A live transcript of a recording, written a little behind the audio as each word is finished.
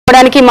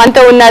చూడడానికి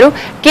మనతో ఉన్నారు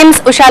KIMS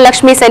Usha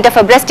Lakshmi centre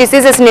for breast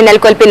diseases ని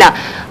నెలకొల్పిన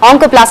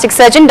ఆంకోప్లాస్టిక్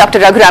సర్జన్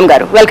డాక్టర్ రఘురామ్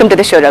గారు. Welcome to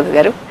the show Raghu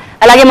గారు.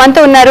 అలాగే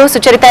మనతో ఉన్నారు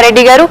సుచరిత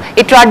రెడ్డి గారు,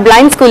 ఇట్రాడ్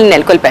బ్లైండ్ స్కూల్ ని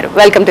నెలకొల్పారు.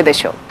 Welcome to the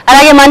show.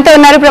 అలాగే మనతో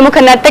ఉన్నారు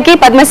ప్రముఖ నర్తకి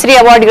పద్మశ్రీ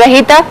అవార్డు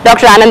గ్రహీత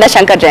డాక్టర్ ఆనంద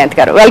శంకర్ జయంత్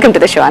గారు. వెల్కమ్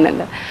టు ది షో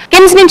ఆనంద.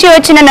 కిమ్స్ నుంచి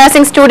వచ్చిన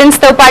నర్సింగ్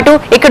స్టూడెంట్స్ తో పాటు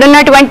ఇక్కడ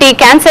ఉన్నటువంటి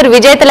క్యాన్సర్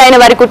విజేతలైన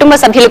వారి కుటుంబ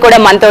సభ్యులు కూడా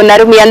మనతో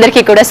ఉన్నారు. మీ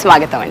అందరికీ కూడా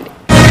స్వాగతం అండి.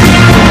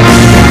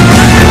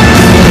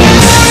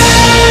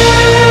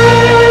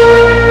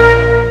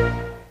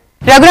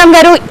 రఘురామ్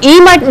గారు, ఈ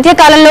మధ్య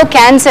కాలంలో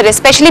cancer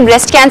especially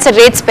breast cancer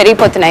rates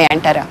పెరిగిపోతున్నాయి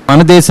అంటారా?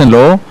 మన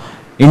దేశంలో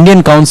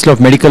Indian council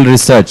of medical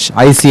research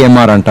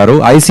ICMR అంటారు.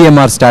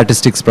 ఐసీఎంఆర్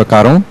స్టాటిస్టిక్స్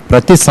ప్రకారం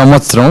ప్రతి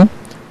సంవత్సరం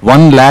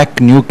 1 lakh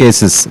న్యూ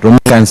కేసెస్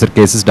రొమ్ము క్యాన్సర్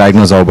కేసెస్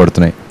డయాగ్నోజ్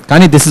అవ్వబడుతున్నాయి.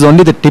 కానీ this is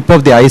only the tip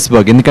of the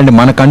iceberg. ఎందుకంటే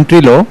మన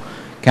కంట్రీలో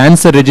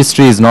cancer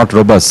registry is not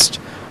robust.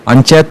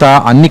 అంచేత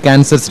అన్ని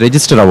క్యాన్సర్స్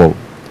రిజిస్టర్ అవ్వవు.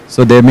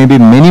 So there may be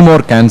many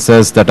more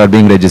cancers that are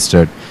being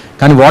registered.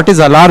 కానీ what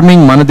is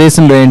alarming మన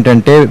దేశంలో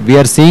ఏంటంటే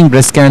we are seeing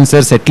breast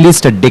cancers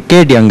at least అ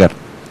డెకేడ్ యంగర్.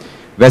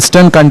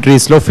 వెస్టర్న్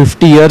కంట్రీస్లో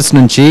 50 years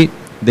నుంచి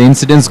ద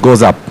ఇన్సిడెన్స్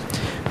గోస్ అప్,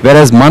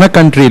 వెరస్ మన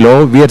కంట్రీలో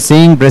we are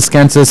seeing breast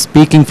cancers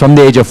Peking from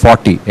the age of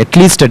 40,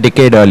 at least a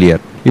decade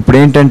earlier. ఇప్పుడు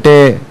ఏంటంటే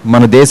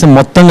మన దేశం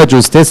మొత్తంగా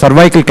చూస్తే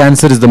cervical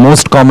cancer is the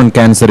most common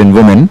cancer in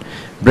women.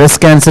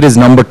 Breast cancer is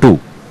number 2.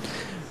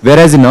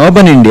 Whereas in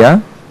urban India,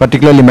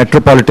 particularly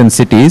metropolitan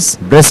cities,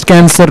 breast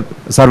cancer,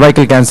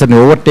 cervical cancer ని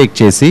overtake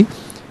చేసి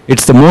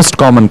it's the most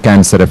common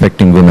cancer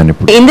effecting women.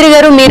 ఇప్పుడు ఇంద్రి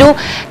గారు, మీరు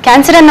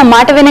cancer అన్న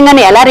మాట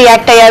వినగానే ఎలా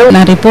react అయ్యారు?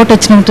 నా రిపోర్ట్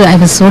వచ్చినప్పుడు I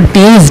was so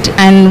డేజ్డ్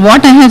and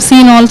what I have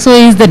seen also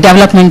is the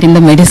development in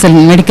the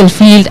medical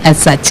field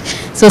as such.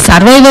 So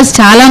survivors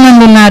చాలా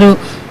మంది ఉన్నారు.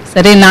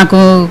 సరే, నాకు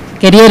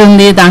కెరియర్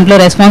ఉంది, దాంట్లో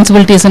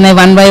రెస్పాన్సిబిలిటీస్ ఉన్నాయి,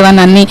 1 by 1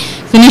 అన్ని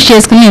ఫినిష్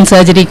చేసుకుని నేను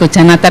సర్జరీకి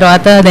వచ్చాను. ఆ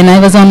తర్వాత then I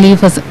was only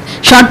for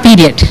short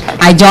period.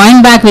 I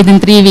join back with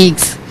in 3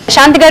 weeks.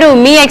 శాంతి గారు,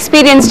 మీ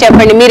ఎక్స్పీరియన్స్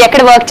చెప్పండి. మీరు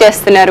ఎక్కడ వర్క్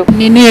చేస్తున్నారు?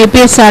 నేను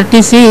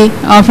ఏపీఎస్ఆర్టీసీ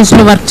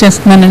ఆఫీస్లో వర్క్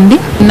చేస్తున్నానండి.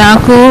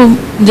 నాకు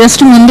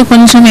జస్ట్ ముందు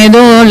కొంచెం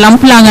ఏదో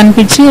లంప్ లాగా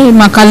అనిపించి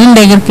మా కజిన్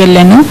దగ్గరికి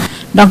వెళ్ళాను,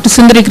 డాక్టర్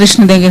సుందరి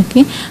కృష్ణ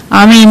దగ్గరికి.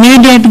 ఆమె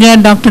ఇమీడియట్గా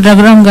డాక్టర్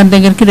రఘురామ్ గారి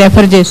దగ్గరికి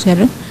రెఫర్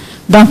చేశారు.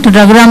 డాక్టర్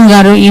రఘురామ్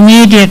గారు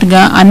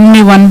ఇమీడియట్గా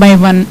అన్ని 1 by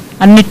 1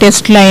 అన్ని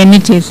టెస్ట్లు అవన్నీ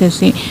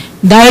చేసేసి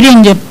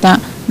ధైర్యం చెప్తా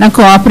నాకు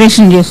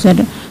ఆపరేషన్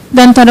చేశారు.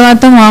 దాని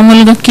తర్వాత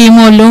మామూలుగా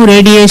కీమోలు,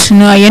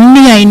 రేడియేషన్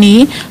అవన్నీ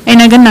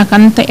అయినా కానీ నాకు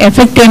అంత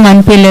ఎఫెక్ట్ ఏమి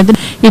అనిపించలేదు.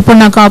 ఇప్పుడు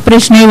నాకు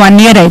ఆపరేషన్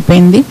 1 year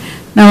అయిపోయింది.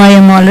 Now I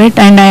M all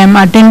right and I M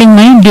attending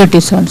my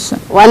duties also.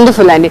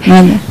 Wonderful అండి.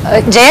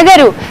 జయ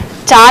గారు,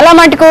 చాలా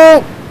మటుకు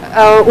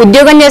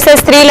ఉద్యోగం చేసే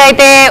స్త్రీలు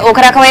అయితే ఒక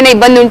రకమైన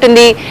ఇబ్బంది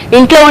ఉంటుంది,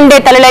 ఇంట్లో ఉండే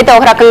తల్లులు అయితే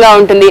ఒక రకంగా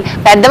ఉంటుంది.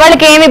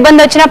 పెద్దవాళ్ళకి ఏమి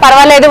ఇబ్బంది వచ్చినా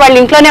పర్వాలేదు, వాళ్ళు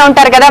ఇంట్లోనే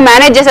ఉంటారు కదా,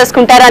 మేనేజ్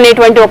చేసేసుకుంటారు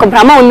అనేటువంటి ఒక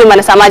భ్రమ ఉంది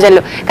మన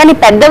సమాజంలో. కానీ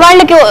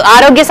పెద్దవాళ్ళకి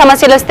ఆరోగ్య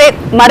సమస్యలు వస్తే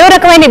మరో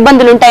రకమైన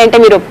ఇబ్బందులు ఉంటాయంటే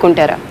మీరు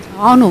ఒప్పుకుంటారా?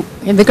 అవును,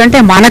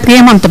 ఎందుకంటే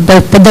మనకేమంత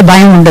పెద్ద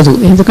భయం ఉండదు.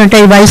 ఎందుకంటే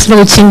ఈ వయసులో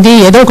వచ్చింది,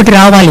 ఏదో ఒకటి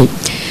రావాలి,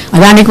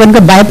 దానికి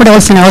కనుక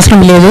భయపడవలసిన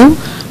అవసరం లేదు.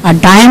 ఆ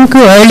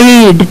టైంకు ఎర్లీ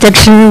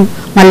డిటెక్షన్,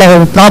 మళ్ళీ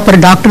ప్రాపర్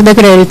డాక్టర్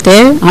దగ్గర వెళ్తే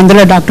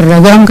అందులో డాక్టర్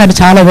రఘురామ్ గారు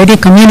చాలా వెరీ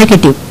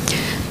కమ్యూనికేటివ్.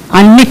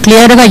 అన్ని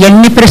క్లియర్గా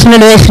ఎన్ని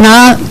ప్రశ్నలు వేసినా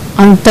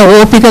అంత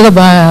ఓపికగా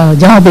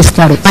జవాబు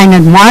ఇస్తారు.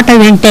 ఆయన మాట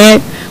వింటే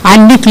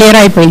అన్ని క్లియర్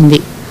అయిపోయింది.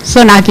 సో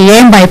నాకు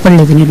ఏం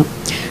భయపడలేదు నేను.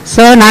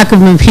 సో నాకు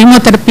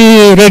కీమోథెరపీ,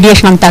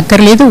 రేడియేషన్ అంత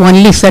అక్కర్లేదు,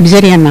 ఓన్లీ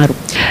సర్జరీ అన్నారు.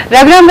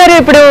 రఘురామ్ గారు,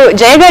 ఇప్పుడు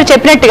జయ గారు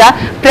చెప్పినట్టుగా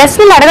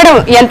ప్రశ్నలు అడగడం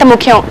ఎంత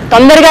ముఖ్యం,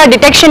 తొందరగా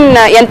డిటెక్షన్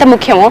ఎంత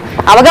ముఖ్యమో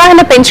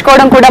అవగాహన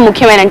పెంచుకోవడం కూడా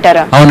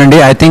ముఖ్యమేనంటారా? అవునండి,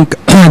 ఐ థింక్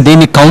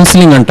దీన్ని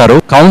కౌన్సిలింగ్ అంటారు.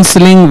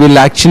 Counselling will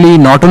actually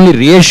not only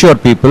రియాష్యూర్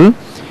people,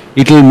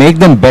 it will make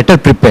them better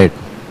prepared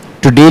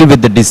to deal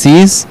with the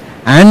disease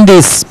and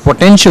these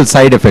potential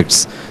side effects.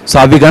 So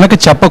అవి గనక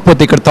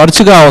చెప్పకపోతే, ఇక్కడ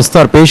తరచుగా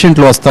వస్తారు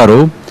పేషెంట్లు, వస్తారు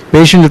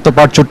పేషెంట్లతో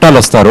పాటు చుట్టాలు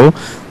వస్తారు.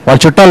 వాళ్ళ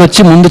చుట్టాలు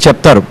వచ్చి ముందు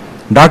చెప్తారు,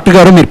 డాక్టర్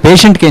గారు మీరు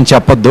పేషెంట్కి ఏం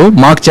చెప్పొద్దు,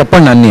 మాకు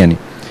చెప్పండి అన్నీ అని.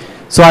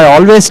 So I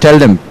always tell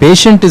them,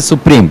 patient is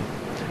supreme.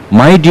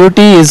 My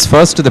duty is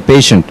first to the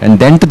patient and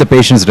then to the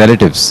patients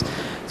relatives.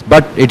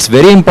 But it's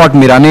very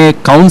important, మీరు అనే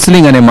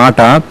కౌన్సిలింగ్ అనే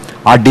మాట,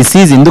 ఆ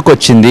డిసీజ్ ఎందుకు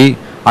వచ్చింది,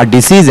 ఆ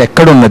డిసీజ్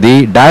ఎక్కడున్నది,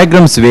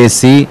 డయాగ్రామ్స్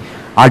వేసి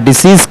ఆ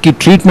డిసీజ్కి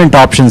ట్రీట్మెంట్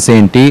ఆప్షన్స్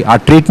ఏంటి, ఆ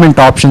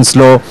ట్రీట్మెంట్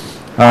ఆప్షన్స్లో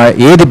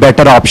ఏది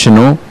better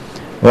option,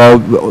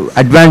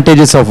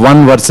 advantages of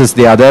one versus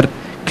the other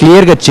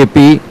క్లియర్గా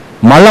చెప్పి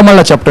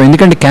మళ్ళా చెప్పడం.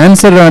 ఎందుకంటే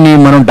క్యాన్సర్ అని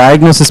మనం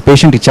డయాగ్నోసిస్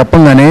పేషెంట్కి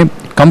చెప్పంగానే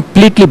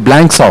completely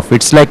blanks of.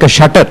 It's like a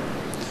shutter.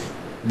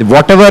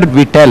 What ever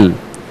we tell,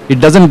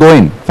 it doesn't go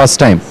in first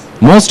time.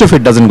 Most of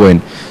it doesn't go in.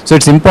 So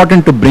it's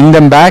important to bring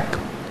them back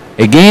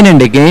again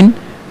and again,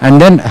 and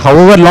then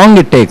however long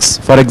it takes.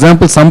 For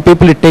example, some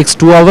people it takes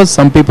 2 hours,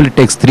 some people it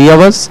takes 3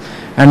 hours,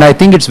 and I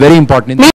think it's very important.